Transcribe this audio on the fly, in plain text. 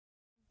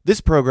This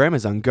program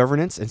is on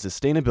governance and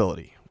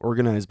sustainability,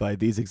 organized by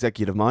these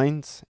executive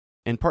minds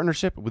in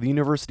partnership with the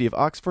University of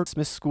Oxford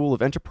Smith School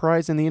of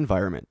Enterprise and the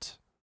Environment.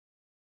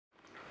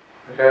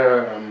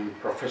 I'm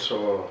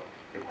Professor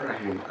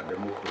Ibrahim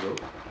Adamu Kolo.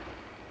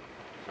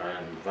 I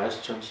am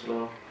Vice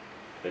Chancellor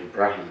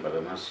Ibrahim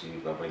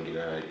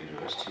Babangida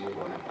University,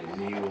 one of the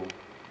new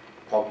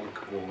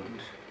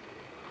public-owned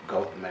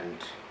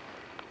government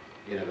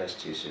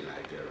universities in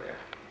Nigeria.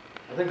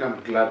 I think I'm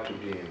glad to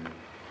be in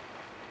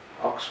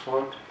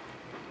Oxford,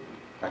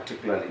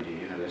 particularly the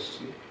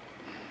university,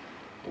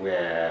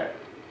 where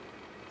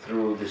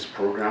through this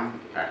program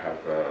I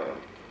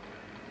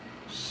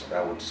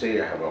would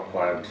say I have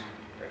acquired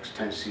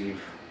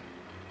extensive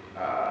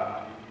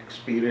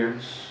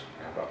experience.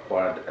 I have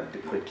acquired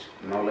adequate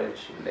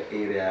knowledge in the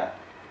area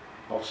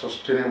of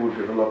sustainable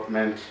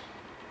development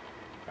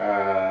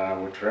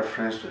with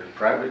reference to the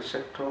private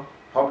sector,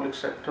 public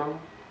sector,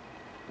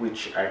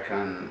 which I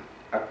can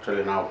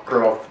actually now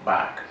plough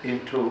back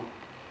into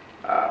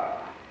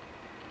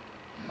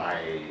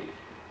my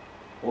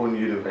own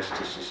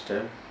university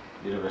system,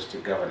 university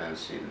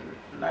governance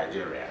in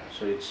Nigeria.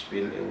 So it's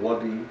been a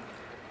worthy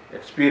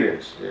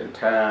experience. The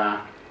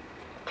entire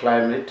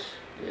climate,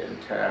 the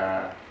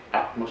entire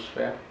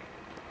atmosphere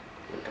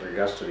with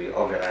regards to the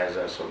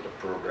organizers of the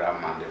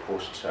program and the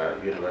host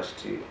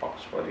university,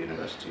 Oxford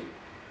University,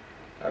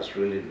 has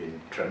really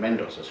been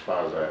tremendous as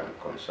far as I am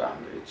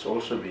concerned. It's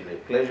also been a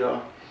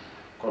pleasure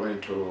coming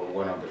to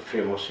one of the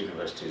famous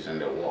universities in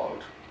the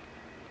world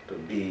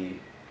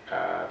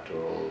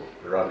to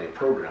run a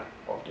program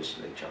of this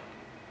nature.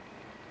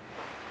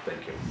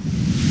 Thank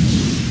you.